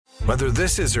Whether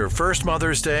this is her first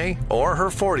Mother's Day or her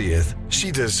 40th, she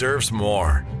deserves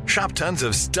more. Shop tons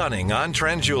of stunning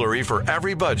on-trend jewelry for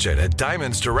every budget at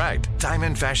Diamonds Direct.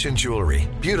 Diamond fashion jewelry,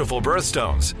 beautiful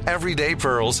birthstones, everyday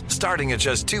pearls starting at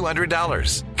just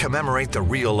 $200. Commemorate the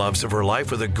real loves of her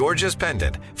life with a gorgeous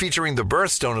pendant featuring the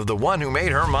birthstone of the one who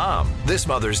made her mom. This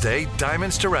Mother's Day,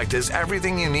 Diamonds Direct is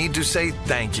everything you need to say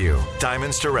thank you.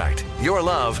 Diamonds Direct. Your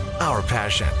love, our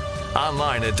passion.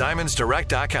 Online at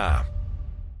diamondsdirect.com.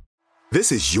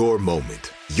 This is your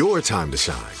moment, your time to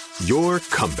shine, your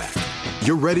comeback.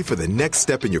 You're ready for the next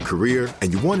step in your career,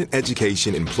 and you want an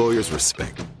education employers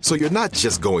respect. So you're not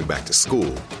just going back to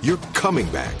school, you're coming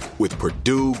back with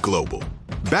Purdue Global.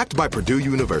 Backed by Purdue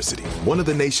University, one of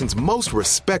the nation's most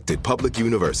respected public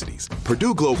universities,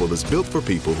 Purdue Global is built for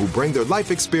people who bring their life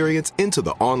experience into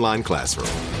the online classroom.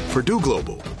 Purdue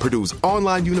Global, Purdue's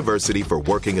online university for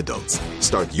working adults.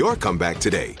 Start your comeback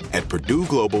today at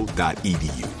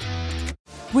purdueglobal.edu.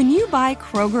 When you buy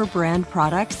Kroger brand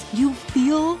products, you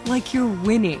feel like you're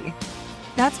winning.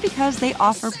 That's because they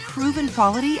offer proven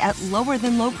quality at lower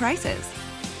than low prices.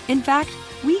 In fact,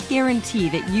 we guarantee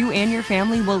that you and your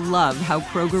family will love how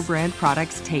Kroger brand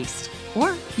products taste,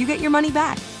 or you get your money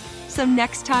back. So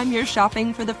next time you're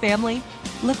shopping for the family,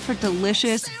 look for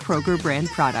delicious Kroger brand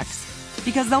products,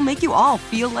 because they'll make you all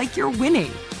feel like you're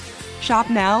winning. Shop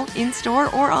now, in-store,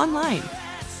 or online.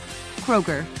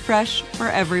 Kroger, fresh for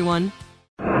everyone.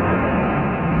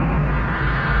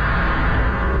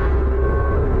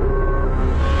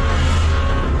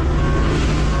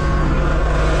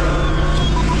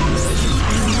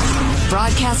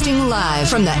 Broadcasting live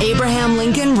from the Abraham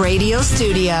Lincoln Radio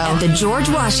Studio at the George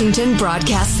Washington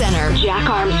Broadcast Center. Jack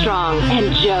Armstrong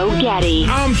and Joe Getty.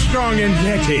 Armstrong and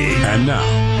Getty. And now,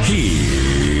 here's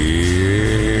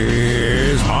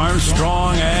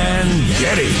Armstrong and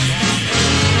Getty.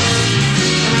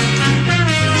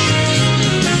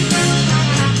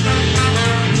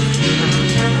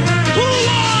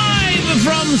 Live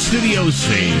from Studio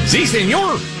C. Si,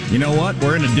 senor. You know what?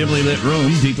 We're in a dimly lit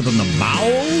room deep within the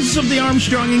bowels of the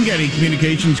Armstrong and Getty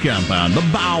Communications compound. The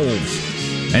bowels.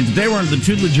 And today we're under the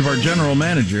tutelage of our general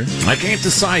manager. I can't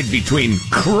decide between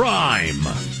crime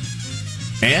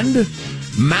and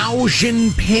Mao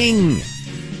Jinping.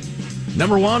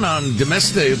 Number one on the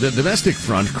domestic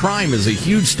front, crime is a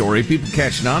huge story. People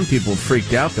catching on, people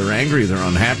freaked out, they're angry, they're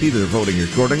unhappy, they're voting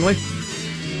accordingly.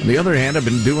 On the other hand, I've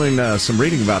been doing some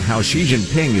reading about how Xi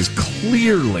Jinping is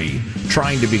clearly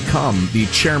trying to become the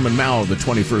Chairman Mao of the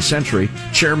 21st century.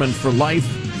 Chairman for life,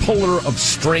 puller of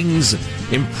strings,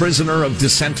 imprisoner of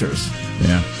dissenters.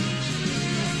 Yeah.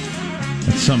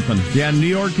 That's something. Yeah, New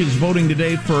York is voting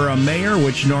today for a mayor,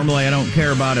 which normally I don't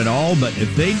care about at all. But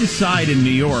if they decide in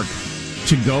New York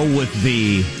to go with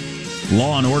the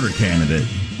law and order candidate,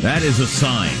 that is a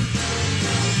sign.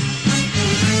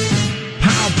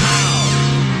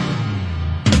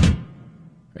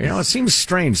 You know, it seems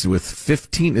strange with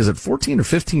 14 or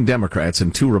 15 Democrats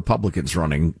and 2 Republicans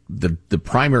running the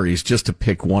primaries just to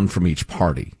pick one from each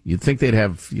party. You'd think they'd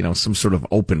have, some sort of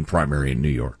open primary in New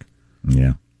York.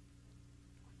 Yeah.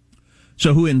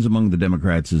 So who wins among the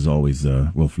Democrats is always,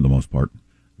 for the most part,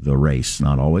 the race.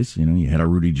 Not always. You had a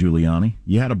Rudy Giuliani.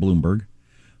 You had a Bloomberg.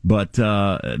 But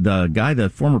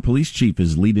the former police chief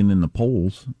is leading in the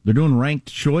polls. They're doing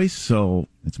ranked choice, so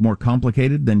it's more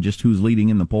complicated than just who's leading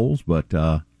in the polls. But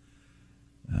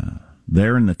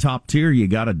there in the top tier, you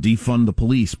got to defund the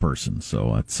police person.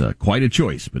 So it's quite a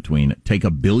choice between take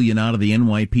 $1 billion out of the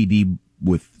NYPD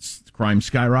with crime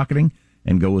skyrocketing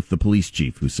and go with the police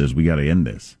chief who says we got to end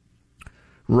this.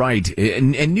 Right.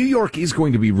 And New York is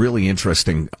going to be really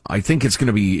interesting. I think it's going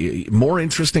to be more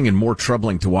interesting and more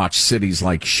troubling to watch cities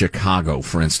like Chicago,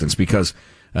 for instance, because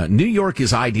New York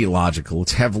is ideological.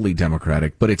 It's heavily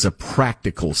Democratic, but it's a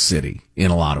practical city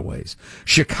in a lot of ways.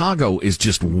 Chicago is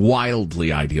just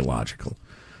wildly ideological.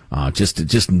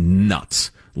 Just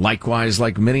nuts. Likewise,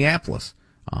 like Minneapolis.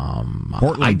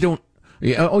 Portland.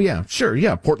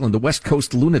 Portland, the West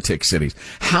Coast lunatic cities.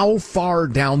 How far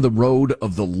down the road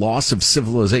of the loss of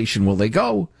civilization will they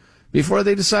go before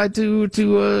they decide to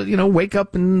wake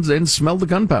up and smell the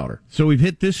gunpowder? So we've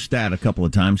hit this stat a couple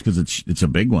of times because it's a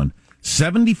big one.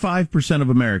 75% of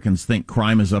Americans think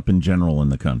crime is up in general in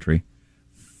the country.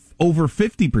 Over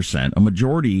 50%, a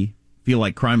majority, feel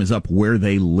like crime is up where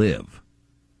they live.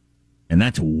 And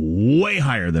that's way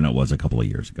higher than it was a couple of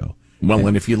years ago. Well,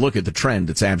 and if you look at the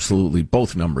trend, it's absolutely,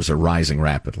 both numbers are rising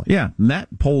rapidly. Yeah, and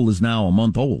that poll is now a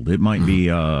month old. It might be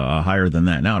higher than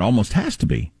that now. It almost has to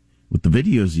be with the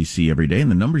videos you see every day and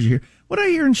the numbers you hear. What I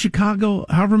hear in Chicago,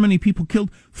 however many people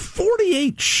killed,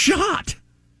 48 shot.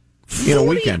 in a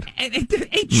weekend.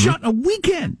 8 shot in a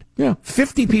weekend. Yeah,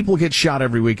 50 people get shot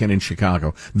every weekend in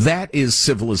Chicago. That is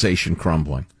civilization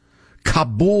crumbling.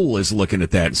 Kabul is looking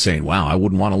at that and saying, wow, I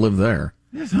wouldn't want to live there.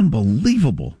 That's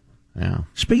unbelievable. Yeah.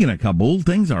 Speaking of Kabul,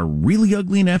 things are really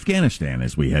ugly in Afghanistan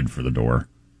as we head for the door.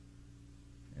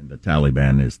 And the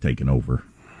Taliban is taking over.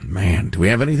 Man, do we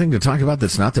have anything to talk about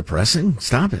that's not depressing?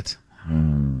 Stop it.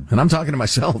 And I'm talking to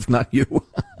myself, not you.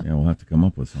 Yeah, we'll have to come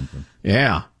up with something.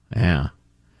 Yeah. I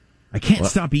can't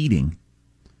stop eating,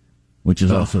 which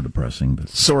is also depressing. But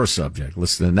sore subject.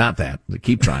 Listen, not that.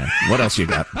 Keep trying. What else you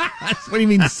got? What do you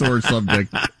mean sore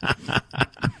subject?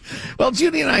 Well,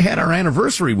 Judy and I had our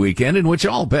anniversary weekend in which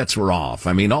all bets were off.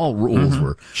 I mean, all rules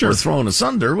were thrown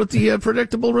asunder with the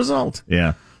predictable result.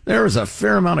 Yeah. There was a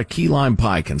fair amount of key lime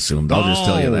pie consumed. I'll just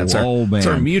tell you that. It's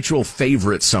our mutual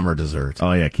favorite summer dessert.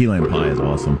 Oh, yeah. Key lime pie is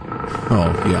awesome.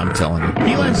 Oh, yeah, I'm telling you.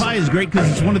 Key lime pie is great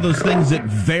because it's one of those things that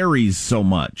varies so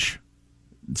much.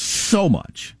 So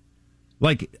much.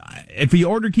 Like, if you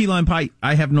order key lime pie,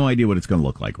 I have no idea what it's going to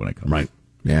look like when it comes. Right.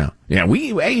 Yeah.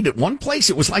 We ate at one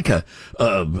place. It was like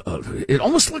it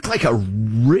almost looked like a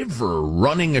river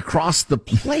running across the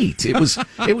plate. It was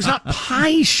not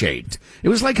pie shaped. It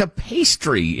was like a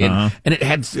pastry, and it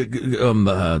had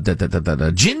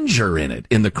ginger in it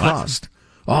in the crust.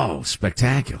 Oh,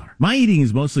 spectacular! My eating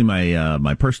is mostly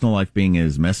my personal life being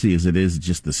as messy as it is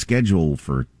just the schedule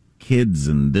for kids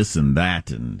and this and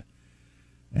that and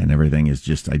everything is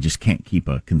just I just can't keep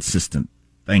a consistent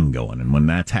thing going, and when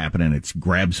that's happening, it's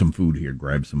grab some food here,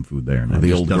 grab some food there, and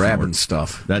the old grabbing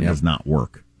stuff. That does not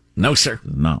work. No, sir,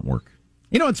 does not work.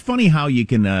 You know, it's funny how you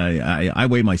can. I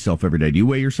weigh myself every day. Do you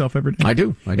weigh yourself every day? I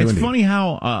do. It's indeed. funny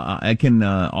how I can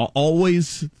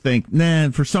always think,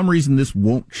 for some reason this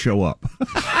won't show up.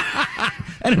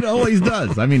 And it always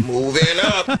does. I mean, moving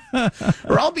up.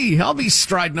 Or I'll be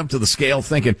striding up to the scale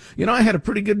thinking, I had a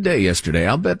pretty good day yesterday.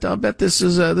 I'll bet this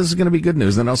is going to be good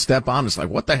news. Then I'll step on. It's like,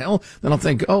 what the hell? Then I'll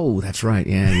think, oh, that's right.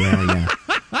 Yeah.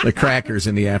 The crackers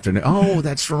in the afternoon. Oh,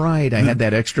 that's right. I had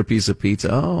that extra piece of pizza.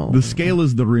 Oh. The scale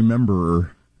is the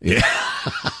rememberer. Yeah.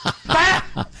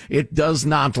 It does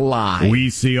not lie. We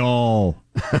see all.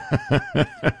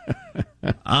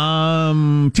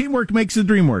 Teamwork makes the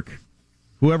dream work.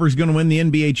 Whoever's going to win the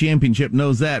NBA championship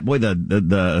knows that. Boy,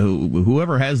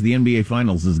 whoever has the NBA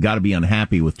finals has got to be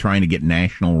unhappy with trying to get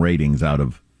national ratings out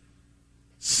of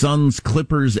Suns,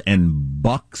 Clippers, and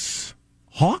Bucks.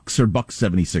 Hawks or Bucks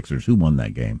 76ers? Who won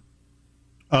that game?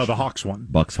 The Hawks won.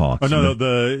 Bucks Hawks. Oh no,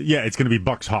 it's going to be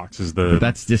Bucks Hawks is the.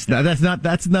 But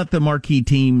that's not the marquee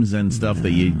teams and stuff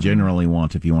that you generally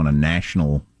want if you want a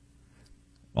national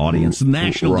audience,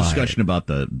 national discussion about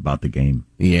the game.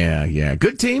 Yeah.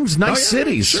 Good teams, nice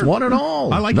cities, sure. Won it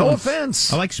all. I like no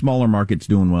offense. I like smaller markets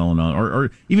doing well,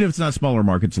 or even if it's not smaller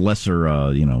markets,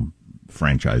 lesser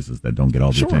franchises that don't get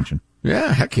all the attention.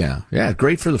 Yeah, heck yeah. Yeah,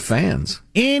 great for the fans.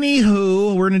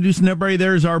 Anywho, we're introducing everybody.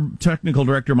 There's our technical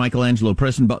director, Michelangelo,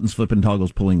 pressing buttons, flipping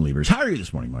toggles, pulling levers. How are you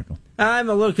this morning, Michael? I'm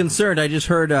a little concerned. I just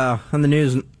heard on the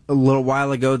news a little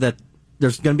while ago that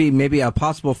there's going to be maybe a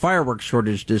possible fireworks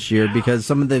shortage this year because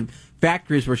some of the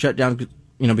factories were shut down,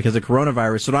 because of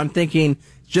coronavirus. So I'm thinking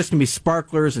it's just going to be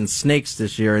sparklers and snakes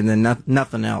this year and then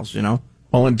nothing else,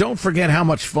 Well, and don't forget how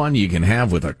much fun you can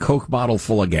have with a Coke bottle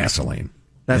full of gasoline.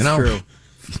 That's true.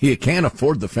 You can't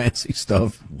afford the fancy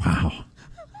stuff. Wow.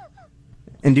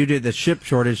 And due to the chip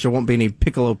shortage, there won't be any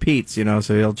Piccolo Pete's, so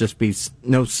there'll just be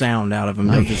no sound out of them.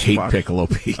 I hate Piccolo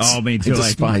Pete's. Oh, me too. I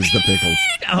despise the pickle.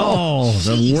 Oh,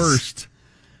 the worst.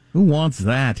 Who wants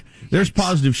that? There's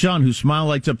Positive Sean, whose smile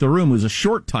lights up the room, who's a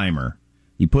short timer.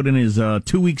 He put in his 2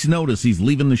 weeks' notice. He's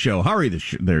leaving the show. How are you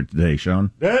there today,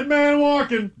 Sean? Dead man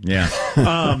walking. Yeah.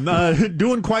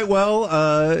 Doing quite well.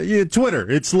 Twitter,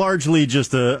 it's largely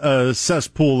just a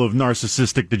cesspool of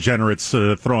narcissistic degenerates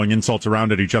throwing insults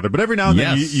around at each other. But every now and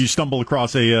then you stumble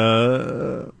across what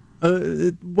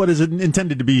is it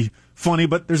intended to be funny,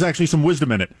 but there's actually some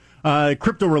wisdom in it.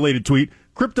 Crypto-related tweet.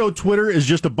 Crypto Twitter is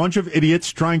just a bunch of idiots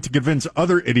trying to convince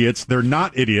other idiots they're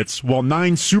not idiots, while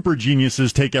 9 super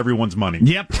geniuses take everyone's money.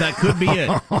 Yep, that could be it.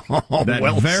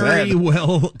 That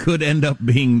well could end up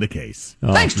being the case.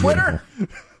 Thanks, Twitter.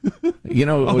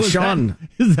 Sean.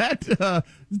 Is that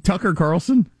Tucker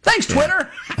Carlson? Thanks, Twitter.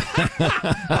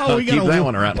 We keep that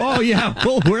one around. Oh, yeah.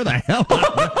 Well, where the hell?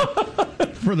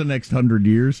 For the next 100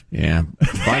 years. Yeah.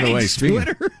 By the way, speaking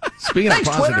of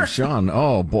positive Twitter. Sean,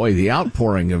 oh boy, the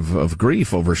outpouring of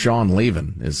grief over Sean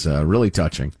leaving is really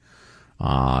touching.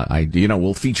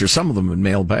 We'll feature some of them in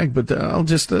Mailbag, but I'll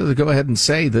just go ahead and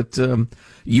say that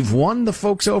you've won the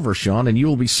folks over, Sean, and you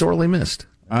will be sorely missed.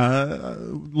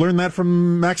 Learn that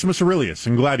from Maximus Aurelius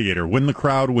in Gladiator. Win the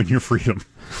crowd, win your freedom.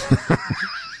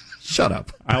 Shut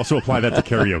up. I also apply that to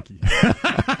karaoke.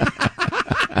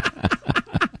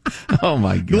 Oh,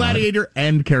 my God. Gladiator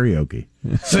and karaoke.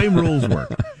 Same rules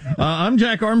work. I'm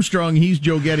Jack Armstrong. He's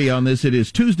Joe Getty on this. It is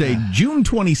Tuesday, June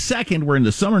 22nd. We're in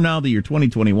the summer now, the year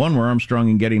 2021. We're Armstrong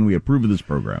and Getty, and we approve of this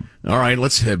program. All right,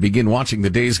 let's begin watching the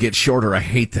days get shorter. I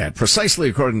hate that. Precisely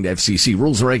according to FCC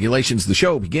rules and regulations, the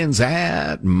show begins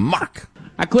at Mark.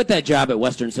 I quit that job at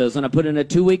Western Citizen. I put in a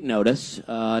 2-week notice,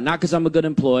 not because I'm a good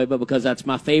employee, but because that's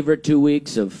my favorite 2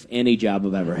 weeks of any job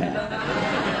I've ever had.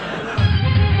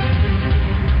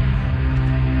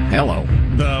 Hello.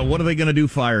 What are they going to do?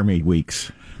 Fire me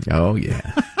weeks. Oh,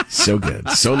 yeah. So good.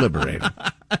 So liberating.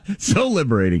 So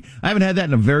liberating. I haven't had that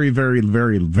in a very, very,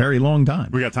 very, very long time.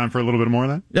 We got time for a little bit more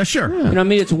of that? Yeah, sure. You know, I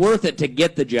mean, it's worth it to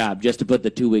get the job just to put the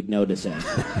 2-week notice in.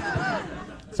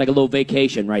 It's like a little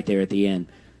vacation right there at the end.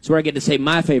 It's where I get to say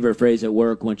my favorite phrase at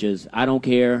work, which is, I don't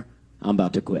care, I'm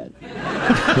about to quit. A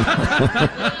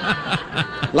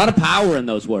lot of power in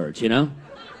those words, you know?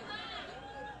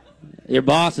 Your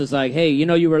boss is like, hey, you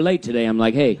know you were late today. I'm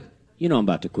like, hey, you know I'm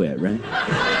about to quit, right?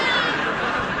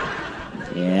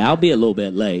 Yeah, I'll be a little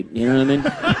bit late. You know what I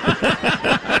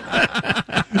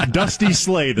mean? Dusty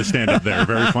Slade, the stand-up there.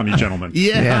 Very funny gentleman.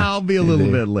 Yeah, I'll be a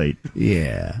little bit late.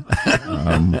 Yeah.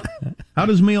 How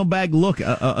does Mailbag look,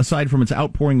 aside from its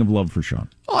outpouring of love for Sean?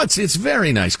 Oh, it's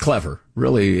very nice, clever.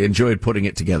 Really enjoyed putting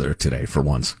it together today for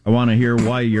once. I want to hear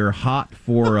why you're hot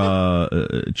for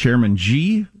Chairman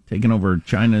Xi taking over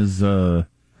China's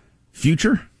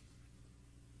future.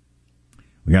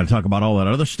 We got to talk about all that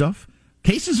other stuff.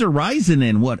 Cases are rising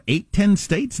in, 8-10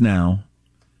 states now.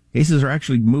 Cases are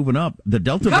actually moving up. The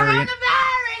Delta variant.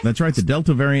 That's right. The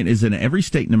Delta variant is in every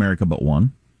state in America but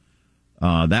one.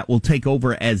 That will take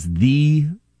over as the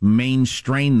main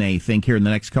strain, they think, here in the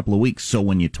next couple of weeks. So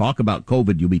when you talk about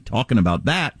COVID, you'll be talking about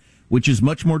that, which is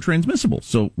much more transmissible.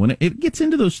 So when it gets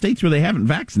into those states where they haven't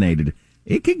vaccinated,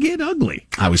 it could get ugly.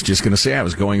 I was just going to say, I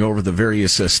was going over the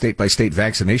various state-by-state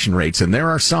vaccination rates, and there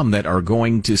are some that are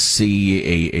going to see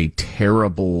a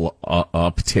terrible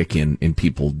uptick in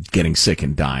people getting sick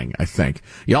and dying, I think.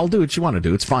 Y'all do what you want to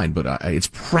do. It's fine, but it's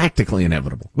practically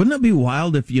inevitable. Wouldn't it be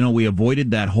wild if, we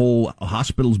avoided that whole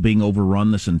hospitals being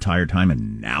overrun this entire time,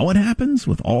 and now it happens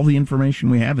with all the information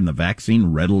we have and the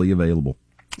vaccine readily available?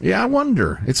 Yeah, I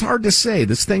wonder. It's hard to say.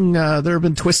 This thing, there have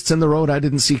been twists in the road I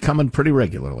didn't see coming pretty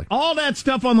regularly. All that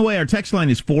stuff on the way. Our text line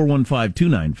is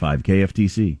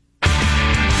 415-295-KFTC.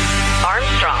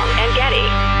 Armstrong and Getty.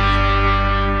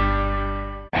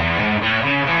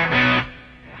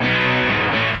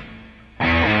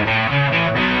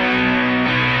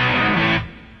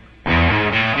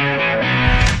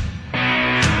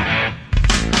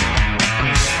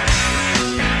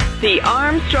 The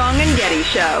Armstrong and Getty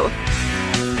Show.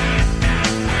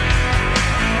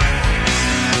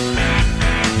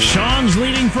 Sean's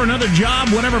leading for another job,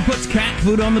 whatever puts cat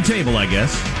food on the table, I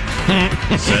guess.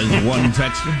 Says one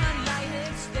texter.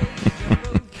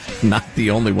 Not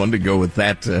the only one to go with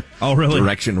that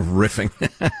direction of riffing.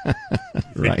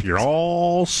 Right. You're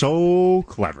all so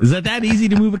clever. Is that easy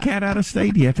to move a cat out of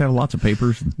state? You have to have lots of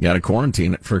papers. You got to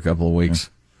quarantine it for a couple of weeks.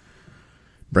 Yeah.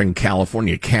 Bring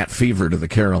California cat fever to the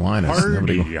Carolinas.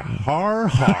 Har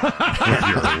with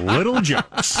your little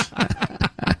jokes.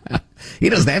 He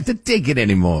doesn't have to take it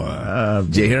anymore.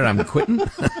 Did you hear I'm quitting?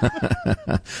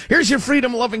 Here's your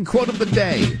freedom-loving quote of the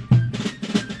day.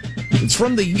 It's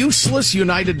from the useless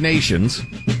United Nations,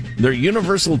 their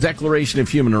Universal Declaration of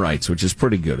Human Rights, which is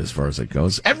pretty good as far as it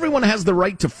goes. Everyone has the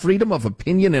right to freedom of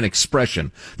opinion and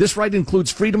expression. This right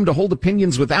includes freedom to hold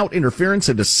opinions without interference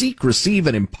and to seek, receive,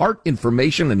 and impart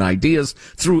information and ideas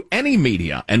through any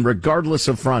media and regardless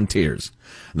of frontiers.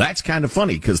 That's kind of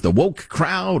funny because the woke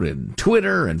crowd and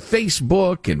Twitter and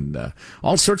Facebook and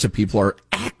all sorts of people are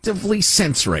actively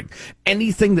censoring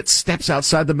anything that steps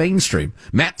outside the mainstream.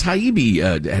 Matt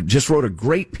Taibbi just wrote a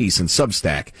great piece in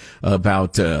Substack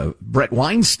about Brett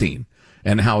Weinstein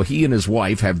and how he and his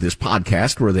wife have this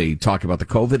podcast where they talk about the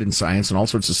COVID and science and all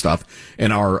sorts of stuff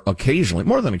and are occasionally,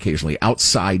 more than occasionally,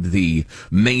 outside the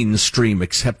mainstream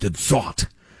accepted thought.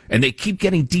 And they keep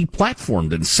getting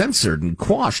deplatformed and censored and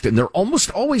quashed, and they're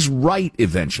almost always right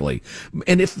eventually.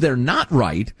 And if they're not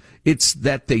right, it's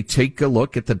that they take a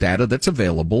look at the data that's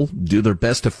available, do their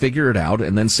best to figure it out,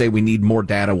 and then say we need more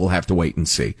data, we'll have to wait and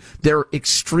see. They're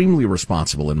extremely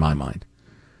responsible in my mind.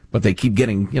 But they keep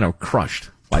getting, crushed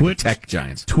by the tech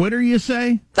giants. Twitter, you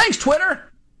say? Thanks,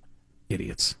 Twitter!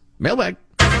 Idiots. Mailbag.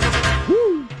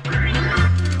 Woo.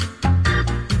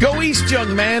 Go east,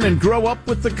 young man, and grow up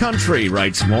with the country,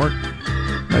 writes Mort.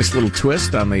 Nice little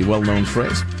twist on the well-known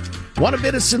phrase. Want a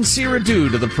bit of sincere adieu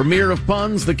to the premier of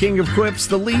puns, the king of quips,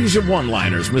 the liege of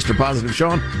one-liners, Mr. Positive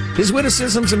Sean. His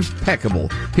witticisms impeccable,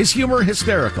 his humor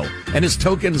hysterical, and his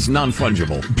tokens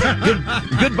non-fungible.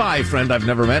 Goodbye, friend I've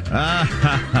never met.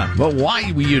 But why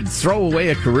you'd throw away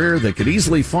a career that could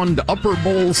easily fund Upper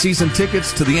Bowl season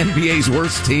tickets to the NBA's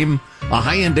worst team, a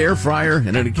high-end air fryer,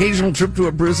 and an occasional trip to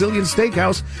a Brazilian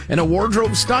steakhouse, and a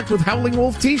wardrobe stocked with Howling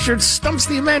Wolf t-shirts stumps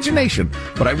the imagination.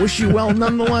 But I wish you well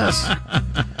nonetheless.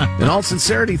 In all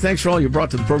sincerity, thanks for all you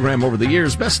brought to the program over the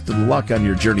years. Best of luck on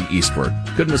your journey eastward.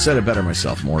 Couldn't have said it better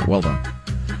myself, Mort. Well done.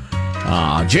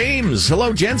 James,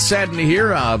 hello, gents. Saddened to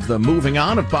hear of the moving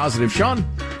on of Positive Sean.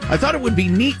 I thought it would be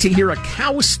neat to hear a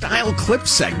cow-style clip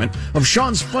segment of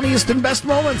Sean's funniest and best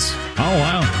moments. Oh,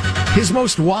 wow. His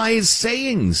most wise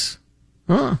sayings.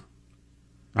 Huh.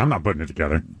 I'm not putting it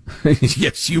together.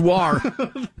 Yes, you are.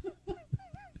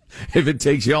 If it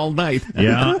takes you all night.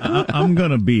 Yeah, I'm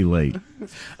going to be late.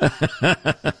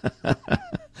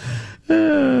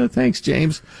 Thanks,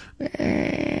 James.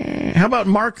 How about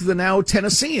Mark the now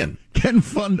Tennessean? Can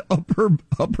fund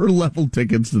upper level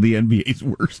tickets to the NBA's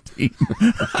worst team.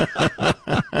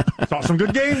 Saw some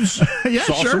good games. Yeah,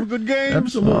 Saw sure. some good games.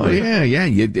 Absolutely. Oh, yeah.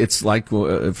 It's like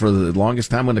for the longest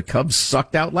time when the Cubs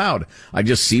sucked out loud. I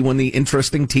just see when the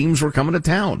interesting teams were coming to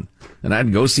town, and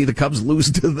I'd go see the Cubs lose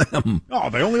to them. Oh,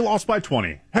 they only lost by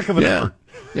 20. Heck of an effort.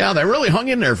 Yeah, they really hung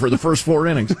in there for the first 4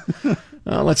 innings.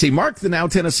 Let's see. Mark, the now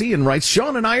Tennessean, writes,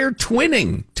 Sean and I are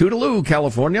twinning. Toodaloo,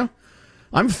 California.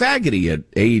 I'm faggoty at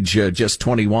age just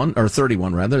 21, or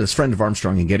 31 rather, as friend of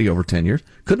Armstrong and Getty over 10 years.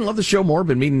 Couldn't love the show more,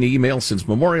 been meaning to email since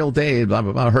Memorial Day, blah,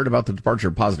 blah, blah. Heard about the departure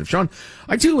of Positive Sean.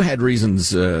 I too had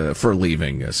reasons for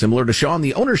leaving. Similar to Sean,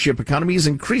 the ownership economy is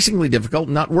increasingly difficult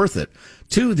and not worth it.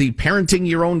 2, the parenting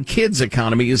your own kids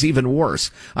economy is even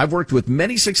worse. I've worked with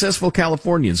many successful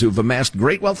Californians who've amassed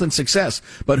great wealth and success,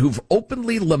 but who've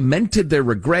openly lamented their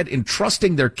regret in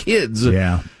trusting their kids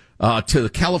to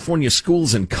the California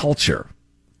schools and culture.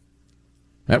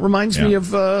 That reminds me of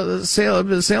the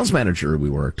sales manager we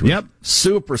worked with. Yep.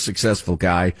 Super successful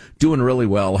guy, doing really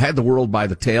well, had the world by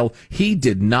the tail. He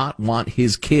did not want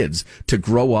his kids to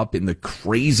grow up in the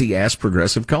crazy-ass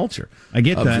progressive culture. I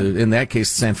get that. In that case,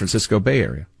 the San Francisco Bay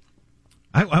Area.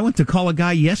 I went to call a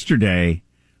guy yesterday,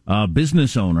 a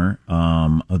business owner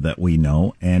that we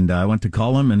know, and I went to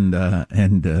call him, and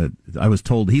I was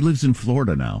told he lives in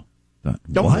Florida now. What?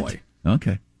 Boy.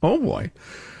 Okay. Oh, boy.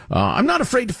 I'm not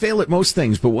afraid to fail at most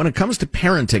things, but when it comes to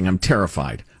parenting, I'm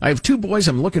terrified. I have 2 boys.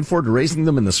 I'm looking forward to raising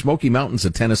them in the Smoky Mountains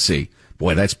of Tennessee.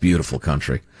 Boy, that's beautiful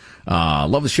country.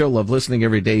 Love the show. Love listening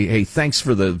every day. Hey, thanks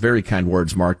for the very kind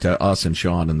words, Mark, to us and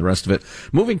Sean and the rest of it.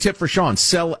 Moving tip for Sean,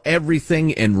 sell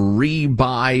everything and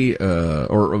rebuy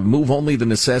or move only the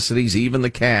necessities, even the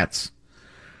cats.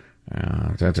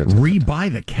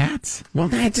 Rebuy the cats? Well,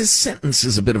 that sentence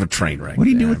is a bit of a train wreck. What do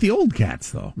you do with the old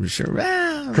cats, though? Sure.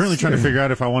 Currently trying to figure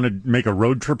out if I want to make a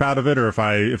road trip out of it, or if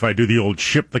I do the old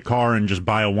ship the car and just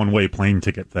buy a one-way plane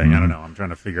ticket thing. I don't know. I'm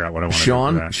trying to figure out what I want to do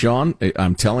for that. Sean,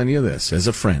 I'm telling you this as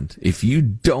a friend. If you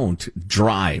don't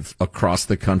drive across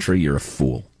the country, you're a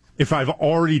fool. If I've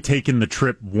already taken the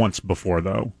trip once before,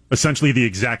 though, essentially the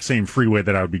exact same freeway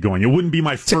that I would be going, it wouldn't be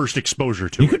my first exposure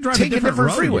to it. You could drive a different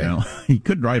road, freeway. You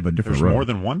could drive a different road. There's more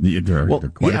than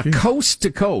one? Coast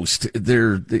to coast,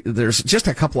 there's just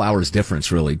a couple hours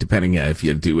difference, really, depending if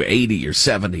you do 80 or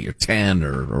 70 or 10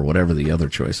 or whatever the other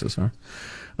choices are.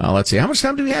 Let's see. How much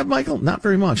time do we have, Michael? Not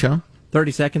very much, huh?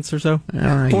 30 seconds or so?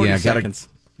 40 seconds.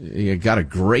 You got a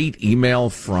great email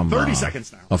from 30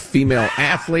 seconds now. A female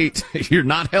athlete. You're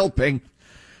not helping.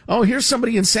 Oh, here's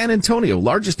somebody in San Antonio,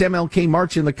 largest MLK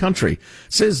march in the country.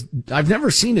 Says, I've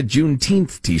never seen a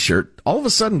Juneteenth T-shirt. All of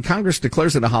a sudden, Congress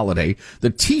declares it a holiday.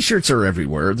 The T-shirts are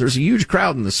everywhere. There's a huge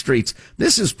crowd in the streets.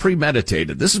 This is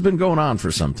premeditated. This has been going on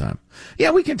for some time.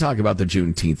 Yeah, we can talk about the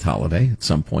Juneteenth holiday at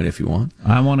some point if you want.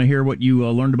 I want to hear what you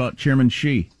learned about Chairman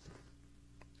Xi,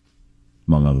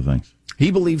 among other things. He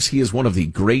believes he is one of the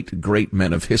great, great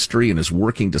men of history and is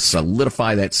working to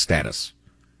solidify that status.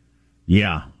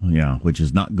 Yeah, which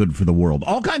is not good for the world.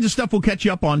 All kinds of stuff we'll catch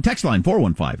you up on. Text line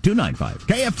 415-295.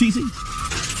 KFTC.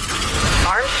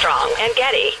 Armstrong and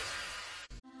Getty.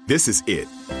 This is it.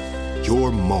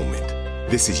 Your moment.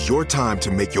 This is your time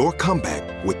to make your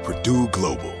comeback with Purdue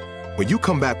Global. When you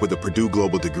come back with a Purdue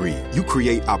Global degree, you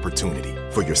create opportunity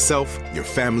for yourself, your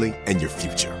family, and your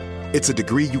future. It's a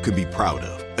degree you can be proud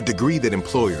of, a degree that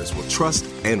employers will trust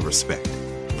and respect.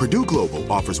 Purdue Global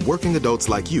offers working adults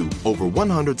like you over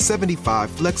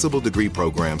 175 flexible degree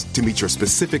programs to meet your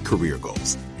specific career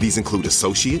goals. These include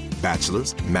associate,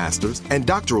 bachelor's, master's, and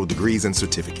doctoral degrees and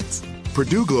certificates.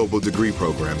 Purdue Global degree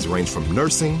programs range from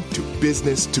nursing to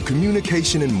business to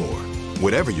communication and more.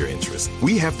 Whatever your interest,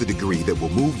 we have the degree that will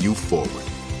move you forward.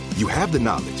 You have the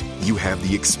knowledge, you have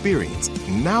the experience.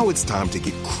 Now it's time to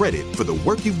get credit for the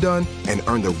work you've done and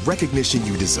earn the recognition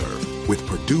you deserve with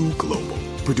Purdue Global,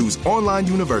 Purdue's online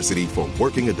university for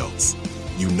working adults.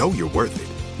 You know you're worth it.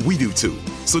 We do too.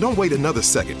 So don't wait another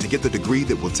second to get the degree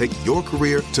that will take your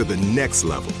career to the next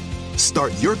level.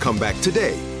 Start your comeback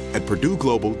today at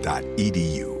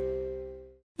purdueglobal.edu.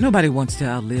 Nobody wants to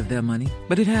outlive their money,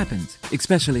 but it happens,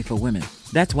 especially for women.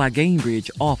 That's why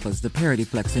Gainbridge offers the Parity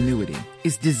Flex annuity.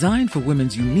 It's designed for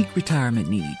women's unique retirement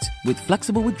needs, with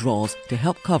flexible withdrawals to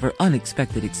help cover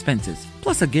unexpected expenses,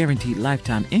 plus a guaranteed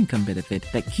lifetime income benefit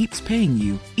that keeps paying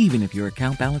you even if your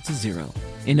account balance is zero.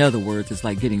 In other words, it's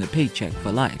like getting a paycheck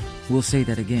for life. We'll say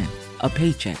that again. A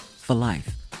paycheck for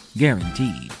life.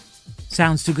 Guaranteed.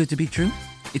 Sounds too good to be true?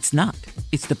 It's not.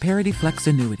 It's the Parity Flex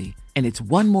annuity, and it's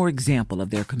one more example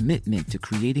of their commitment to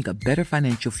creating a better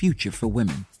financial future for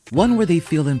women. One where they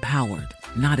feel empowered,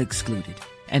 not excluded,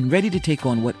 and ready to take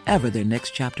on whatever their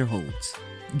next chapter holds.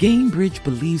 Gainbridge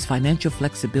believes financial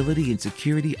flexibility and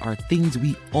security are things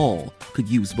we all could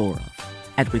use more of.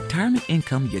 At retirement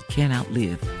income you can't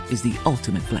outlive is the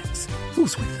ultimate flex.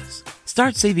 Who's with us?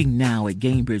 Start saving now at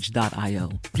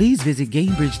Gainbridge.io. Please visit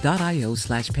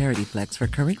Gainbridge.io/ParityFlex for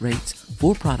current rates,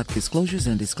 for product disclosures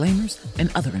and disclaimers, and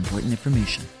other important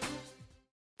information.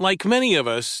 Like many of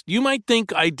us, you might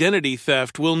think identity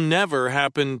theft will never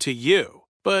happen to you.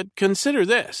 But consider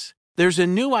this. There's a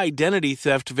new identity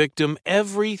theft victim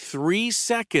every 3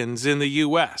 seconds in the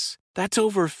U.S. That's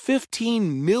over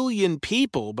 15 million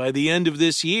people by the end of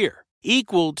this year,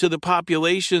 equal to the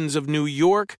populations of New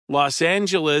York, Los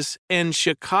Angeles, and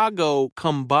Chicago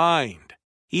combined.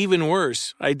 Even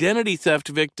worse, identity theft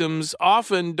victims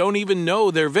often don't even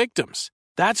know they're victims.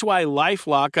 That's why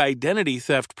LifeLock Identity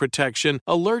Theft Protection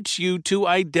alerts you to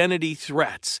identity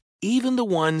threats, even the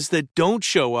ones that don't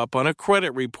show up on a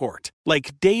credit report,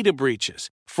 like data breaches,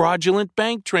 fraudulent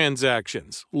bank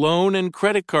transactions, loan and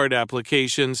credit card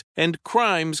applications, and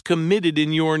crimes committed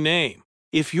in your name.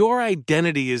 If your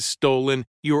identity is stolen,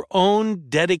 your own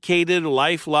dedicated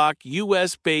LifeLock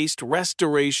U.S.-based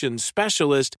restoration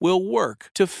specialist will work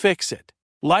to fix it.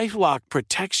 LifeLock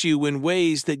protects you in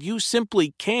ways that you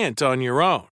simply can't on your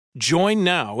own. Join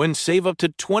now and save up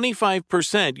to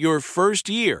 25% your first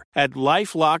year at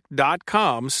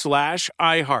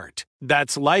LifeLock.com/iHeart.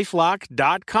 That's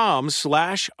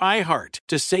LifeLock.com/iHeart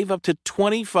to save up to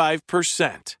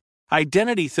 25%.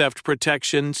 Identity theft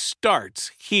protection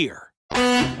starts here.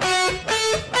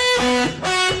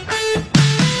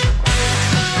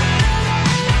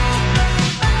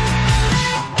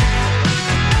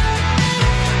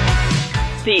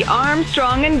 The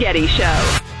Armstrong and Getty Show.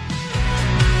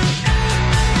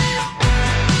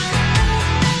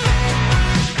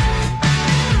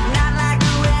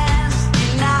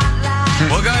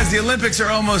 Well, guys, the Olympics are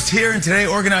almost here, and today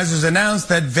organizers announced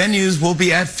that venues will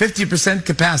be at 50%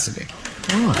 capacity.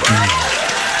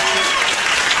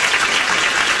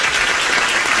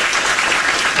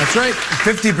 That's right,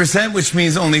 50%, which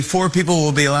means only 4 people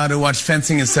will be allowed to watch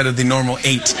fencing instead of the normal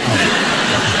 8.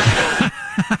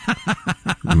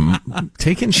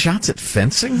 Taking shots at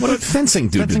fencing? What did fencing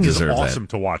do fencing to deserve is awesome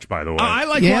that? to watch, by the way. I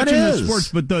like watching the sports,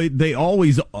 but they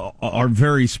always are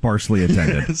very sparsely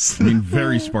attended. I mean,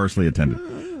 very sparsely attended.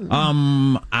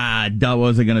 What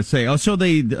was I going to say? Oh, so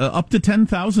they up to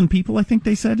 10,000 people, I think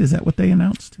they said. Is that what they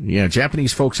announced? Yeah,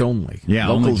 Japanese folks only. Yeah,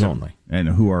 locals only. And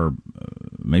who are,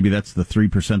 maybe that's the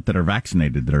 3% that are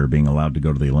vaccinated that are being allowed to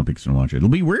go to the Olympics and watch it. It'll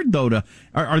be weird, though,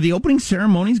 are the opening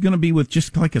ceremonies going to be with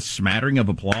just like a smattering of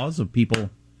applause of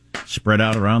people spread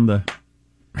out around the...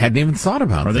 Hadn't even thought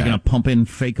about that. Are they going to pump in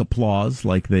fake applause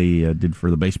like they did for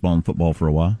the baseball and football for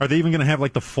a while? Are they even going to have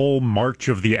like the full march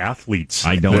of the athletes?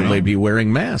 I don't know. Will they be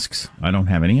wearing masks? I don't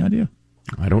have any idea.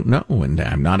 I don't know, and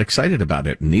I'm not excited about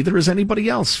it. Neither is anybody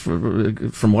else,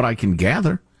 from what I can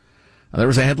gather. There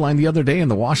was a headline the other day in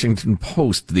the Washington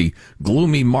Post, the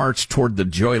gloomy march toward the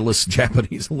joyless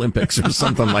Japanese Olympics or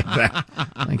something like that.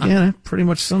 Like, yeah, that pretty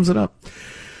much sums it up.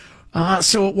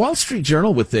 So Wall Street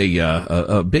Journal with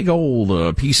a big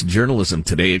old piece of journalism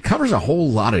today. It covers a whole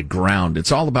lot of ground.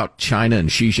 It's all about China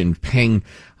and Xi Jinping.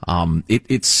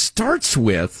 It starts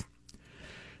with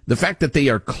the fact that they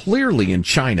are clearly in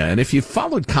China, and if you've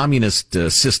followed communist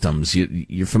systems,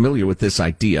 you're familiar with this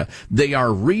idea. They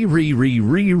are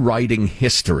rewriting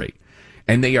history.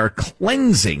 And they are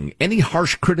cleansing any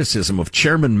harsh criticism of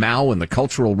Chairman Mao and the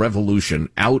Cultural Revolution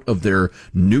out of their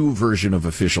new version of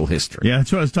official history. Yeah,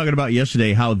 that's what I was talking about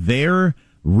yesterday, how they're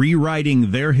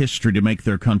rewriting their history to make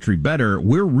their country better.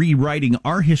 We're rewriting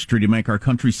our history to make our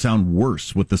country sound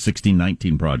worse with the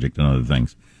 1619 Project and other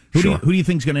things. Who do you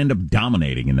think's going to end up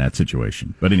dominating in that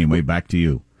situation? But anyway, back to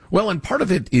you. Well, and part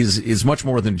of it is much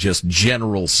more than just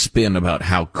general spin about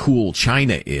how cool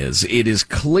China is. It is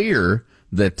clear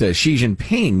that Xi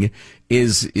Jinping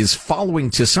is following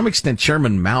to some extent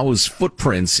Chairman Mao's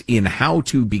footprints in how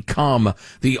to become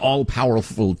the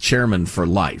all-powerful chairman for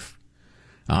life.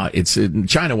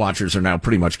 China watchers are now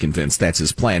pretty much convinced that's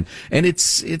his plan. And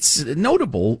it's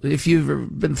notable, if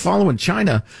you've been following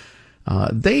China,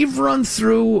 they've run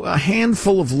through a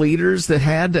handful of leaders that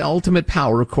had ultimate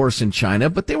power, of course, in China,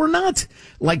 but they were not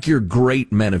like your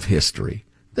great men of history.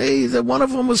 One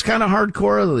of them was kind of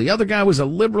hardcore. The other guy was a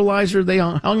liberalizer. They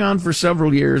hung on for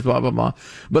several years, blah, blah, blah.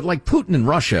 But like Putin in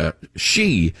Russia,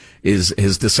 Xi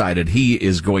has decided he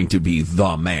is going to be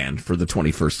the man for the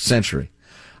 21st century.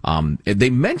 They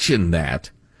mentioned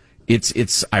that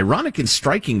it's ironic and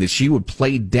striking that she would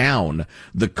play down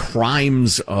the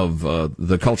crimes of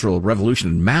the Cultural Revolution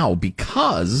in Mao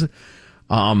because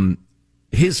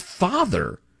his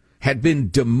father had been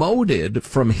demoted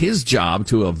from his job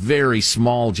to a very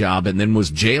small job and then was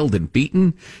jailed and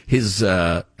beaten. His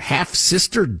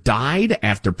half-sister died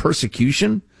after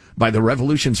persecution by the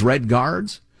revolution's Red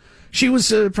Guards. She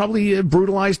was probably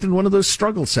brutalized in one of those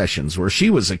struggle sessions where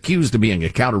she was accused of being a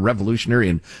counter-revolutionary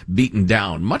and beaten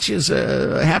down, much as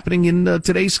happening in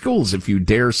today's schools, if you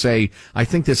dare say, I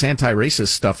think this anti-racist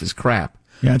stuff is crap.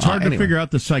 Yeah, it's hard to figure out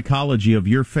the psychology of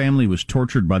your family was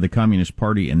tortured by the Communist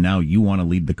Party, and now you want to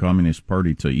lead the Communist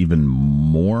Party to even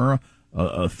more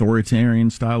authoritarian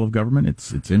style of government.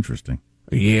 It's interesting.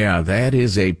 Yeah, that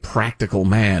is a practical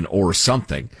man or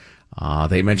something.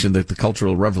 They mentioned that the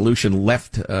Cultural Revolution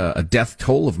left a death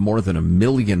toll of more than 1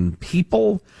 million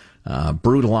people,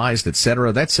 brutalized,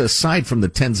 etc. That's aside from the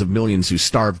tens of millions who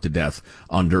starved to death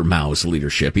under Mao's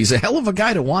leadership. He's a hell of a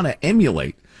guy to want to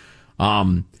emulate.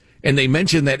 And they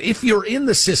mentioned that if you're in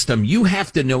the system, you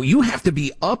have to know, you have to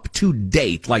be up to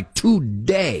date, like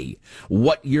today,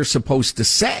 what you're supposed to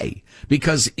say.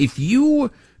 Because if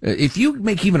you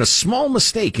make even a small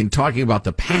mistake in talking about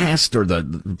the past or the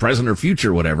present or future,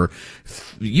 or whatever,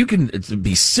 you can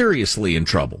be seriously in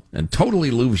trouble and totally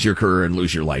lose your career and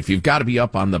lose your life. You've got to be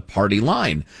up on the party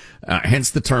line, hence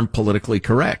the term politically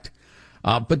correct.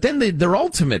 But then their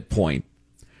ultimate point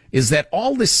is that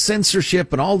all this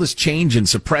censorship and all this change and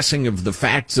suppressing of the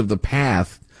facts of the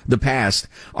past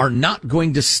are not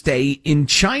going to stay in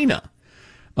China.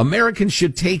 Americans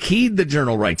should take heed, the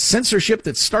journal writes. Censorship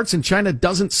that starts in China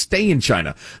doesn't stay in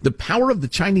China. The power of the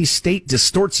Chinese state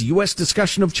distorts U.S.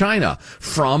 discussion of China.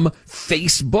 From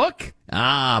Facebook,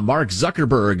 Mark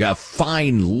Zuckerberg, a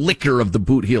fine licker of the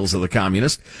boot heels of the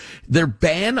communist. Their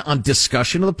ban on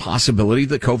discussion of the possibility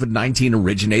that COVID-19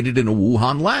 originated in a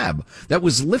Wuhan lab. That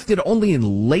was lifted only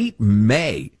in late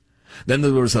May. Then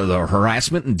there was the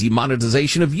harassment and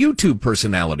demonetization of YouTube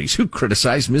personalities who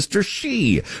criticized Mr.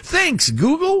 Xi. Thanks,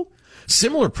 Google.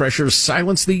 Similar pressures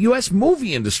silenced the U.S.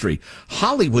 movie industry.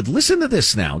 Hollywood, listen to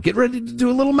this now. Get ready to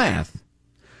do a little math.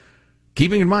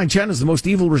 Keeping in mind, China is the most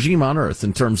evil regime on earth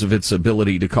in terms of its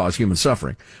ability to cause human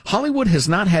suffering. Hollywood has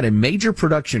not had a major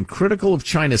production critical of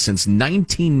China since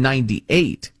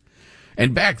 1998.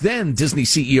 And back then, Disney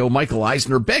CEO Michael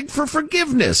Eisner begged for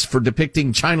forgiveness for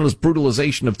depicting China's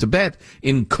brutalization of Tibet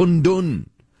in Kundun.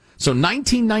 So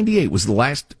 1998 was the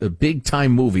last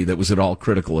big-time movie that was at all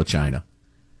critical of China.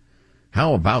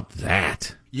 How about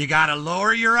that? You gotta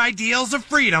lower your ideals of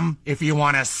freedom if you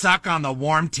want to suck on the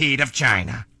warm teat of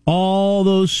China. All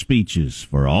those speeches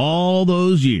for all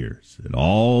those years at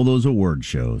all those award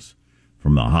shows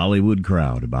from the Hollywood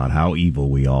crowd about how evil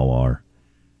we all are.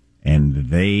 And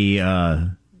they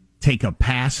take a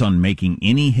pass on making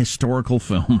any historical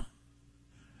film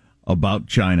about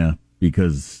China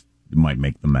because it might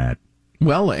make them mad.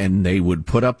 Well, and they would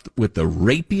put up with the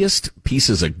rapiest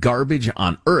pieces of garbage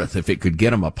on earth if it could get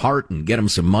them apart and get them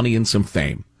some money and some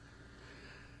fame.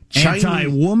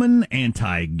 Anti-woman,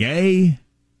 anti-gay.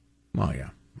 Oh, yeah.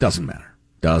 Doesn't matter.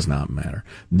 Does not matter.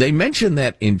 They mentioned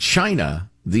that in China,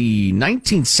 the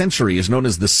 19th century is known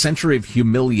as the century of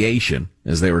humiliation,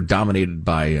 as they were dominated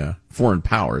by foreign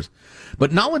powers.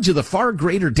 But knowledge of the far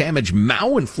greater damage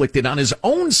Mao inflicted on his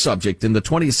own subject in the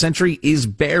 20th century is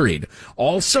buried.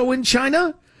 Also in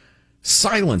China,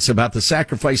 silence about the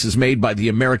sacrifices made by the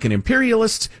American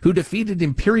imperialists who defeated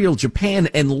Imperial Japan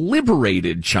and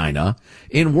liberated China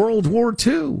in World War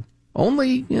II.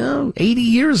 Only, 80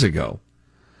 years ago.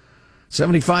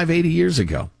 75, 80 years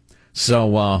ago.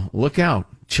 So look out.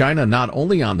 China not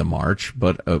only on the march,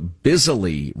 but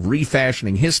busily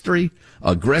refashioning history,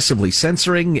 aggressively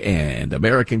censoring, and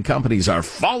American companies are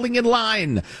falling in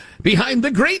line behind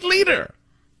the great leader.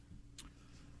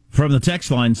 From the text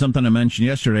line, something I mentioned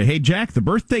yesterday. Hey, Jack, the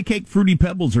birthday cake Fruity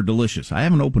Pebbles are delicious. I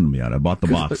haven't opened them yet. I bought the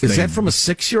box. Is that from a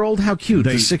 6-year-old? How cute.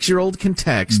 The 6-year-old can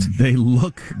text. They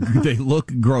look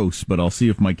gross, but I'll see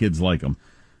if my kids like them.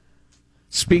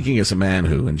 Speaking as a man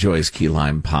who enjoys key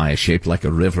lime pie shaped like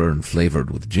a river and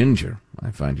flavored with ginger,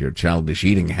 I find your childish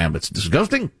eating habits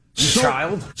disgusting.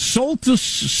 Solstice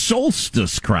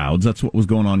crowds, that's what was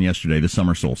going on yesterday, the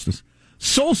summer solstice.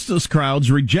 Solstice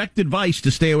crowds reject advice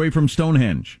to stay away from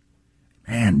Stonehenge.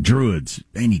 Man, Druids,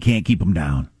 man, you can't keep them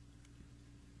down.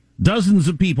 Dozens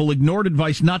of people ignored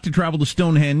advice not to travel to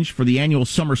Stonehenge for the annual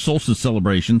summer solstice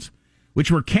celebrations,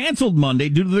 which were canceled Monday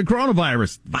due to the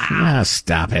coronavirus. Wow.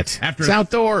 Stop it. It's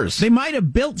outdoors. They might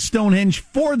have built Stonehenge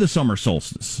for the summer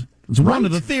solstice. It's one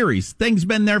of the theories. Things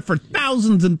been there for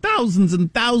thousands and thousands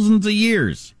and thousands of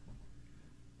years.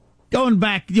 Going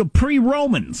back,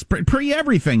 pre-Romans,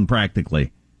 pre-everything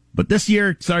practically. But this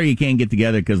year, sorry you can't get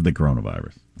together because of the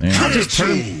coronavirus.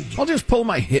 I'll just pull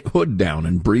my hood down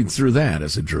and breathe through that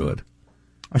as a Druid.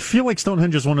 I feel like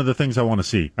Stonehenge is one of the things I want to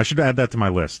see. I should add that to my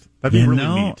list. That'd be really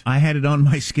neat. I had it on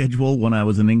my schedule when I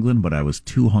was in England, but I was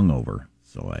too hungover,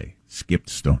 so I skipped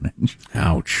Stonehenge.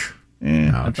 Ouch.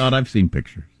 Ouch. I thought I've seen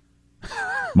pictures.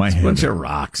 My head, bunch of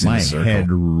rocks in a circle. My head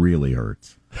really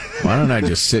hurts. Why don't I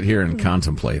just sit here and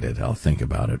contemplate it? I'll think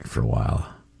about it for a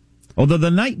while. Although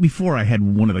the night before, I had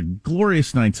one of the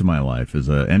glorious nights of my life. As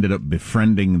ended up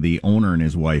befriending the owner and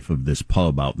his wife of this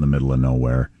pub out in the middle of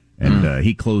nowhere, and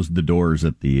he closed the doors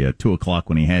at the 2:00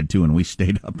 when he had to, and we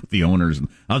stayed up with the owners. And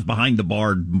I was behind the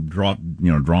bar,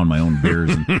 drawing my own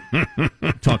beers and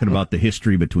talking about the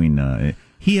history between.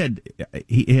 He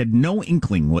had no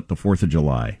inkling what the 4th of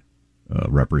July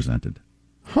represented.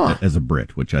 As a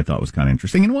Brit, which I thought was kind of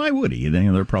interesting. And why would he?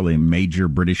 There are probably major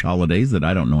British holidays that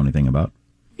I don't know anything about.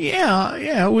 Yeah,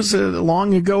 it was a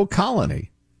long ago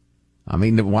colony. I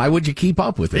mean, why would you keep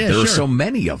up with it? There are so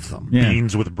many of them.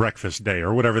 Beans with breakfast day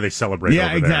or whatever they celebrate over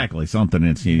there. Exactly. Something,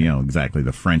 it's, exactly.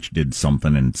 The French did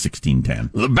something in 1610.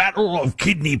 The Battle of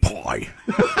Kidney Pie.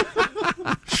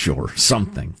 Sure,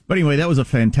 something. But anyway, that was a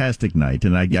fantastic night,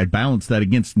 and I balanced that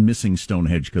against missing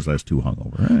Stonehenge because I was too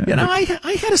hungover.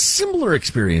 I had a similar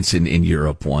experience in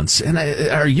Europe once, and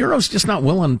are Euros just not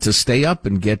willing to stay up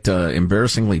and get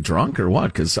embarrassingly drunk, or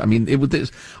what? Because I'm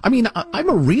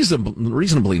a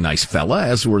reasonably nice fella,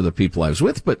 as were the people I was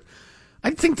with, but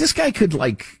I think this guy could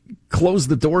close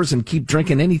the doors and keep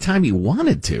drinking any time he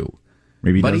wanted to.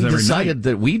 But he decided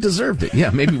that we deserved it. Yeah,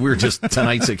 maybe we're just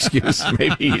tonight's excuse.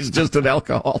 Maybe he's just an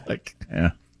alcoholic.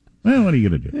 Yeah. Well, what are you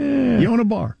going to do? Yeah. You own a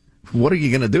bar. What are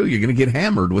you going to do? You're going to get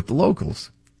hammered with the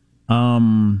locals. We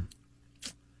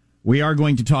are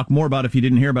going to talk more about, if you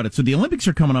didn't hear about it. So the Olympics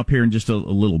are coming up here in just a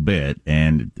little bit,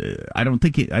 and I don't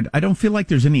don't feel like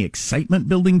there's any excitement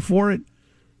building for it.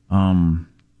 There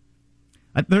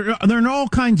are all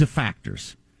kinds of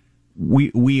factors.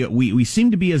 We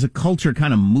seem to be, as a culture,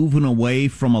 kind of moving away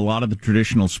from a lot of the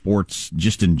traditional sports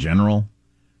just in general,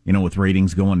 with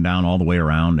ratings going down all the way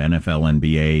around, NFL,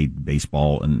 NBA,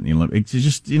 baseball, and it's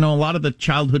just, a lot of the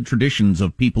childhood traditions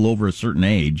of people over a certain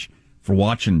age for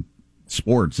watching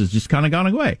sports has just kind of gone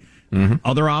away. Mm-hmm.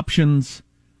 Other options,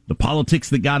 the politics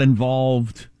that got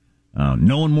involved,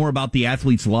 knowing more about the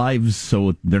athletes' lives,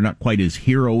 so they're not quite as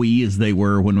hero-y as they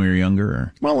were when we were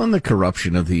younger. Well, and the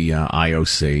corruption of the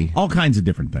IOC. All kinds of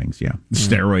different things, yeah.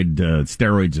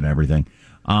 Steroids and everything.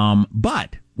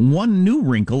 But one new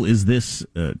wrinkle is this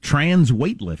trans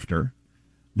weightlifter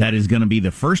that is going to be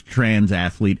the first trans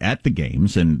athlete at the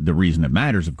games. And the reason it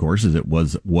matters, of course, is it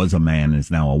was a man and is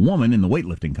now a woman in the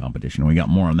weightlifting competition. And we got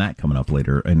more on that coming up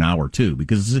later, an hour or two,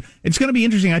 because it's going to be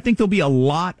interesting. I think there'll be a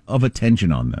lot of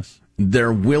attention on this.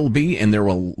 There will be, and there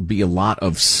will be a lot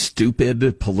of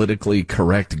stupid, politically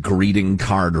correct greeting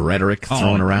card rhetoric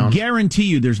thrown around. Guarantee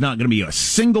you there's not going to be a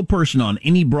single person on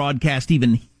any broadcast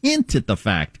even hint at the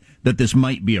fact that this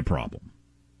might be a problem.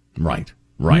 Right.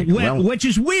 Which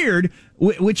is weird.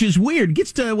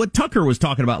 Gets to what Tucker was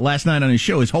talking about last night on his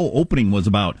show. His whole opening was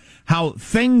about how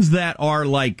things that are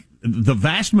like the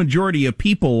vast majority of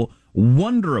people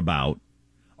wonder about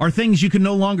are things you can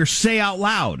no longer say out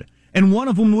loud. And one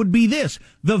of them would be this.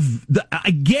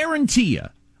 I guarantee you,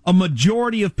 a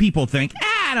majority of people think,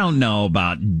 I don't know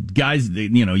about guys,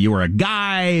 you were a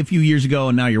guy a few years ago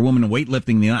and now you're a woman in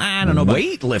weightlifting. I don't know about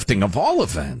weightlifting of all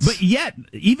events. But yet,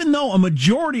 even though a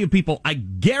majority of people, I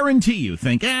guarantee you,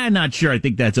 think, not sure, I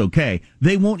think that's okay,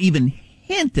 they won't even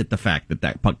hint at the fact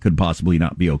that could possibly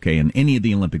not be okay in any of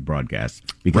the Olympic broadcasts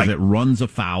because it runs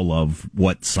afoul of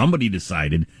what somebody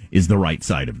decided is the right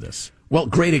side of this. Well,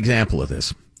 great example of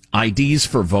this. IDs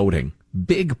for voting.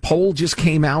 big poll just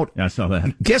came out. Yeah, I saw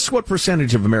that. Guess what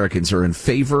percentage of Americans are in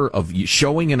favor of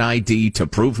showing an ID to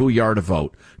prove who you are to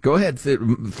vote? Go ahead,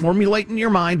 formulate in your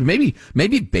mind.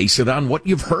 Maybe base it on what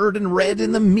you've heard and read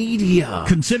in the media.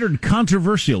 Considered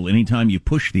controversial anytime you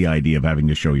push the idea of having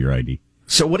to show your ID.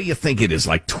 So what do you think it is?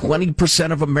 Like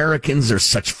 20% of Americans are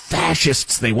such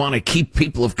fascists. They want to keep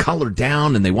people of color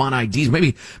down and they want IDs.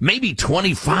 Maybe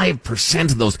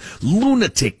 25% of those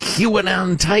lunatic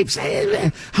QAnon types.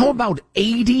 How about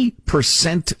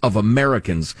 80% of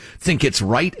Americans think it's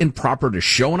right and proper to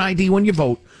show an ID when you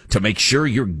vote to make sure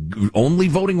you're only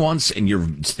voting once and you're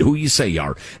who you say you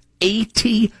are?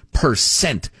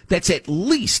 80%. That's at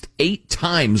least 8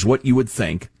 times what you would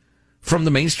think from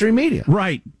the mainstream media.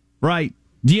 Right.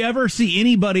 Do you ever see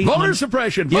anybody... Voter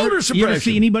suppression. You ever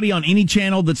see anybody on any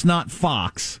channel that's not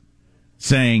Fox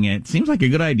saying, it seems like a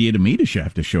good idea to me to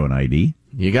have to show an ID?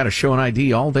 You got to show an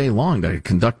ID all day long to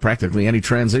conduct practically any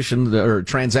transaction there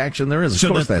is.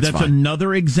 Of course, that's fine.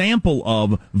 Another example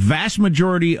of vast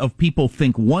majority of people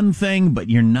think one thing, but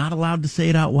you're not allowed to say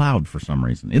it out loud for some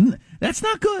reason. That's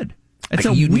not good. It's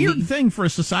a weird thing for a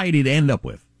society to end up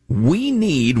with.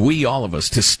 We all of us,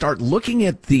 to start looking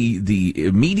at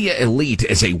the media elite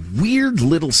as a weird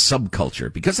little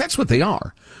subculture, because that's what they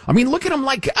are. I mean, look at them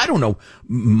like, I don't know,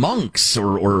 monks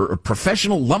or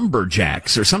professional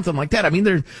lumberjacks or something like that. I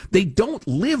mean, they don't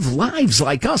live lives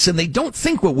like us and they don't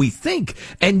think what we think,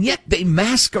 and yet they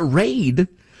masquerade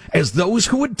as those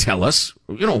who would tell us,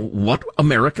 what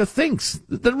America thinks.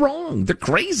 They're wrong. They're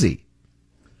crazy.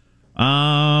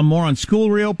 More on school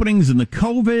reopenings and the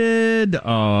COVID.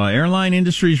 Airline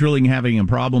industry is really having a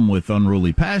problem with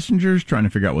unruly passengers, trying to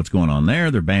figure out what's going on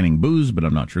there. They're banning booze, but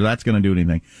I'm not sure that's going to do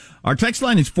anything. Our text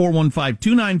line is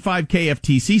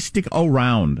 415-295-KFTC. Stick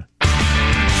around.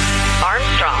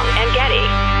 Armstrong and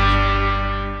Getty.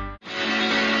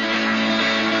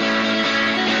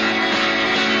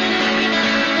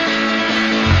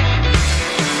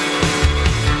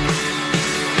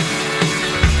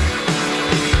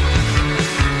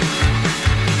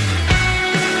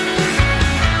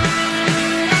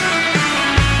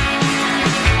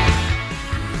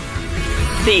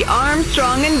 The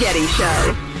Armstrong and Getty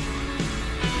Show.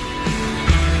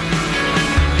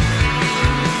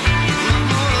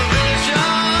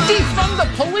 Defund the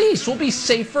police. We'll be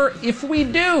safer if we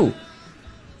do.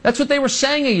 That's what they were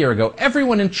saying a year ago.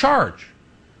 Everyone in charge.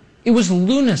 It was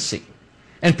lunacy.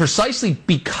 And precisely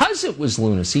because it was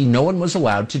lunacy, no one was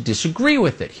allowed to disagree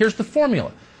with it. Here's the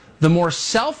formula. The more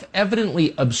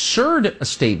self-evidently absurd a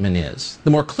statement is,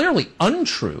 the more clearly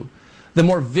untrue, the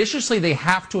more viciously they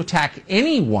have to attack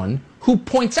anyone who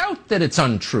points out that it's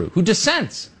untrue, who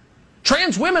dissents.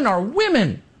 Trans women are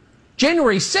women.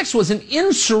 January 6th was an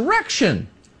insurrection.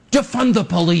 Defund the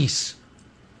police.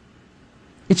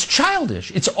 It's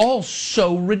childish. It's all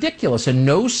so ridiculous, and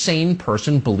no sane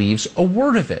person believes a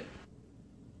word of it.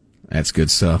 That's good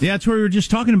stuff. Yeah, that's what we were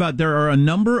just talking about. There are a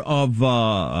number of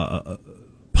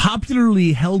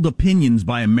popularly held opinions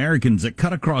by Americans that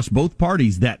cut across both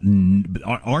parties that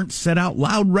aren't said out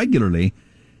loud regularly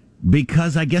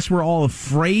because I guess we're all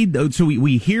afraid. So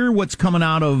we hear what's coming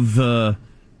out of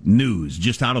news,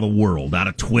 just out of the world, out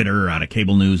of Twitter, out of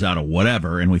cable news, out of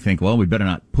whatever, and we think, well, we better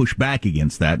not push back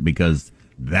against that because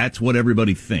that's what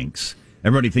everybody thinks.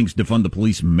 Everybody thinks defund the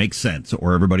police makes sense,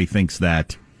 or everybody thinks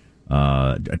that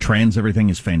trans everything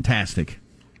is fantastic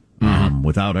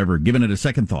without ever giving it a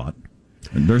second thought.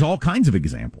 And there's all kinds of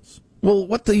examples. Well,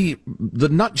 what the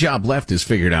nut job left has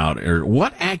figured out are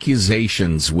what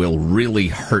accusations will really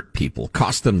hurt people,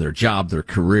 cost them their job, their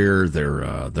career,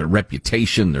 their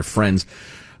reputation, their friends.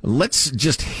 Let's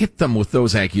just hit them with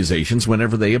those accusations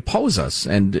whenever they oppose us.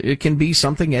 And it can be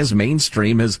something as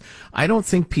mainstream as, I don't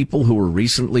think people who are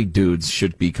recently dudes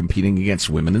should be competing against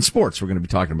women in sports. We're going to be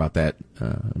talking about that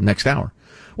next hour.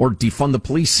 Or defund the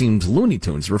police seems Looney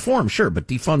Tunes. Reform, sure, but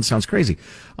defund sounds crazy.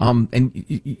 And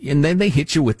then they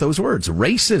hit you with those words.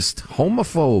 Racist,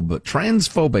 homophobe,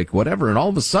 transphobic, whatever. And all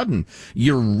of a sudden,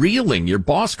 you're reeling. Your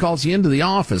boss calls you into the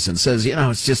office and says,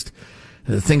 it's just...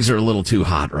 things are a little too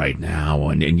hot right now,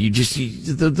 and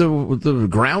the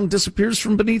ground disappears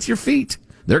from beneath your feet.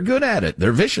 They're good at it.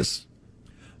 They're vicious.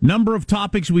 Number of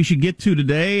topics we should get to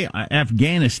today.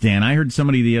 Afghanistan. I heard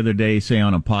somebody the other day say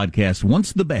on a podcast,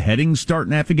 once the beheadings start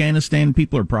in Afghanistan,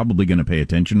 people are probably going to pay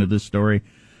attention to this story.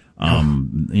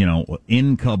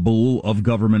 In Kabul, of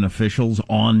government officials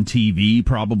on TV,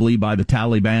 probably by the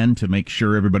Taliban, to make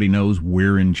sure everybody knows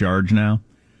we're in charge now.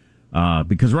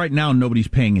 Because right now nobody's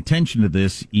paying attention to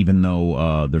this, even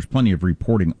though there's plenty of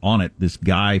reporting on it. This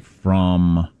guy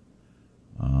from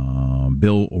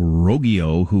Bill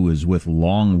Roggio, who is with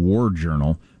Long War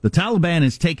Journal, The Taliban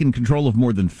has taken control of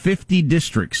more than 50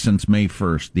 districts since May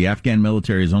 1st. The Afghan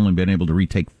military has only been able to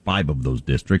retake 5 of those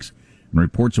districts, and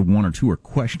reports of 1 or 2 are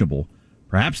questionable.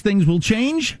 Perhaps things will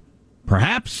change?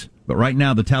 Perhaps. But right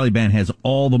now, the Taliban has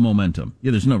all the momentum.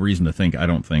 Yeah, there's no reason to think, I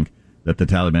don't think, that the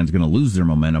Taliban's going to lose their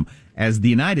momentum. As the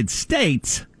United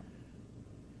States,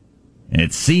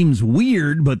 it seems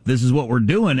weird, but this is what we're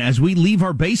doing. As we leave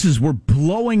our bases, we're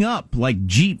blowing up like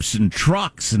Jeeps and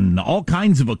trucks and all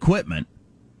kinds of equipment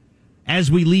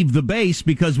as we leave the base,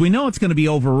 because we know it's going to be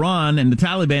overrun and the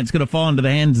Taliban's going to fall into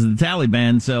the hands of the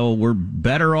Taliban. So we're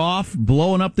better off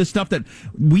blowing up this stuff that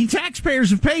we taxpayers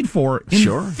have paid for,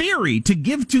 in theory, to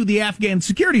give to the Afghan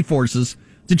security forces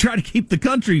to try to keep the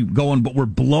country going, but we're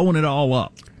blowing it all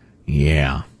up.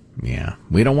 Yeah.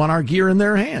 We don't want our gear in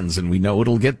their hands, and we know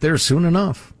it'll get there soon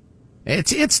enough.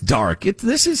 It's dark.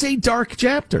 This is a dark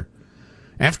chapter.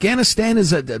 Afghanistan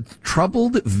is a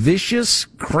troubled, vicious,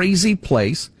 crazy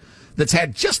place that's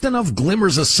had just enough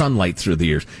glimmers of sunlight through the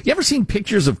years. You ever seen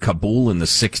pictures of Kabul in the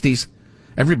 60s?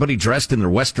 Everybody dressed in their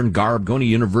Western garb, going to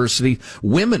university.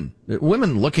 Women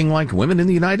looking like women in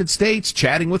the United States,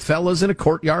 chatting with fellas in a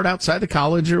courtyard outside the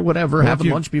college or whatever, well, having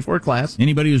lunch before class.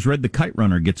 Anybody who's read The Kite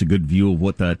Runner gets a good view of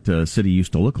what that city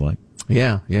used to look like.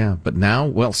 Yeah. But now,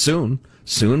 well, soon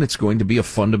it's going to be a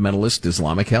fundamentalist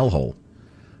Islamic hellhole.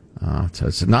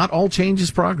 It's not all change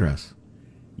is progress.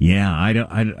 Yeah, I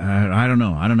don't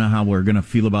know. I don't know how we're going to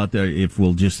feel about that. If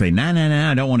we'll just say, nah,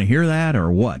 I don't want to hear that,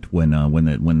 or what? When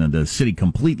the city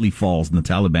completely falls and the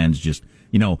Taliban's just,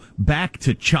 back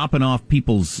to chopping off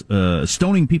people's,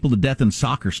 stoning people to death in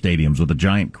soccer stadiums with a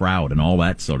giant crowd and all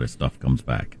that sort of stuff comes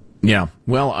back. Yeah.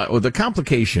 Well, the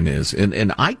complication is,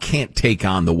 and I can't take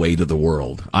on the weight of the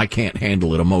world. I can't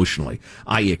handle it emotionally.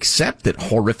 I accept that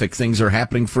horrific things are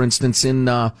happening. For instance, in,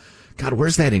 God,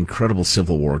 where's that incredible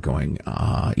civil war going?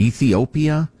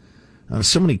 Ethiopia?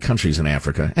 So many countries in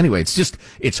Africa. Anyway,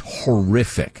 it's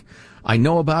horrific. I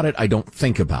know about it. I don't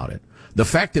think about it. The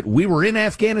fact that we were in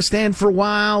Afghanistan for a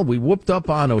while, we whooped up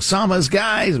on Osama's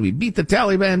guys, we beat the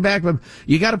Taliban back, but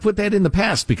you got to put that in the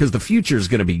past because the future is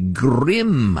going to be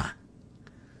grim.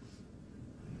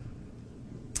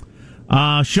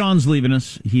 Sean's leaving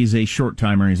us. He's a short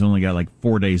timer. He's only got like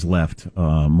 4 days left.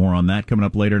 More on that coming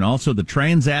up later. And also the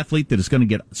trans athlete that is going to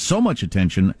get so much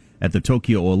attention at the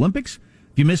Tokyo Olympics.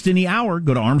 If you missed any hour,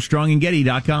 go to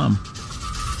ArmstrongandGetty.com.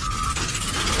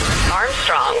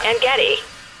 Armstrong and Getty.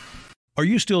 Are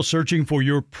you still searching for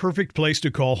your perfect place to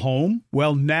call home?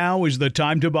 Well, now is the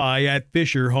time to buy at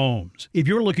Fisher Homes. If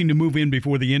you're looking to move in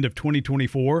before the end of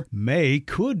 2024, May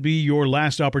could be your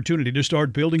last opportunity to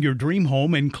start building your dream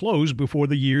home and close before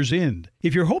the year's end.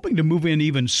 If you're hoping to move in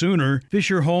even sooner,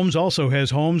 Fisher Homes also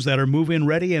has homes that are move-in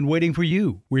ready and waiting for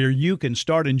you, where you can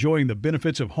start enjoying the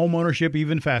benefits of homeownership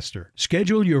even faster.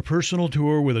 Schedule your personal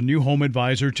tour with a new home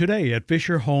advisor today at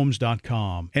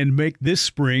FisherHomes.com and make this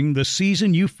spring the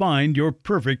season you find your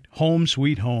perfect home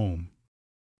sweet home.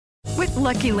 With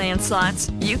Lucky Land Slots,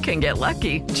 you can get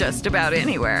lucky just about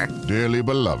anywhere. Dearly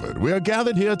beloved, we are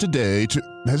gathered here today to...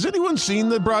 Has anyone seen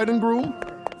the bride and groom?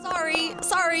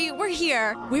 Sorry, we're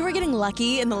here. We were getting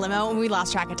lucky in the limo and we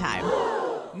lost track of time.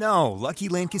 No, Lucky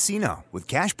Land Casino, with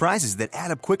cash prizes that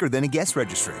add up quicker than a guest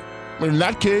registry. In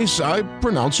that case, I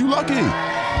pronounce you lucky.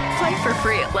 Play for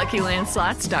free at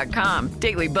LuckyLandSlots.com.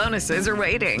 Daily bonuses are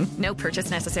waiting. No purchase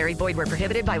necessary. Void where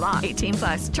prohibited by law.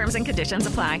 18+. Terms and conditions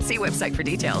apply. See website for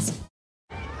details.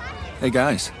 Hey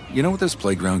guys, you know what this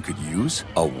playground could use?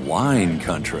 A wine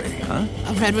country, huh?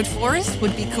 A redwood forest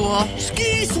would be cool.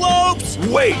 Ski slopes!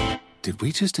 Wait! Did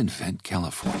we just invent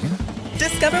California?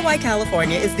 Discover why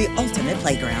California is the ultimate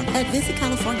playground at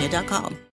visitcalifornia.com.